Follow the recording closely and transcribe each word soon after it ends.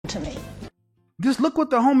to me. Just look what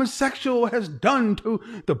the homosexual has done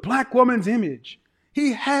to the black woman's image.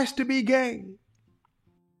 He has to be gay.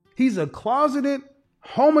 He's a closeted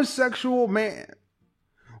homosexual man.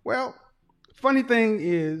 Well, funny thing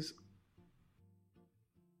is,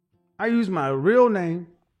 I use my real name,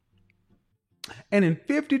 and in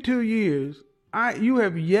 52 years, you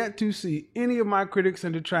have yet to see any of my critics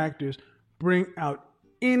and detractors bring out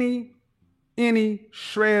any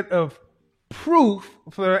shred of proof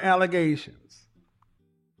for their allegations.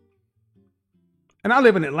 And I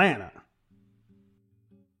live in Atlanta.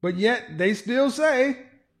 But yet they still say,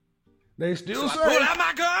 I pull out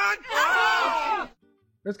my gun? Oh!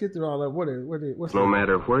 Let's get through all that. What's No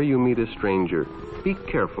matter where you meet a stranger, be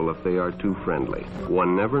careful if they are too friendly.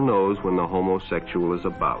 One never knows when the homosexual is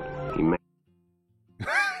about. He may...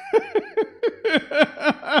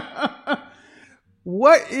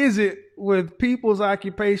 What is it with people's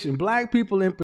occupation, black people in particular?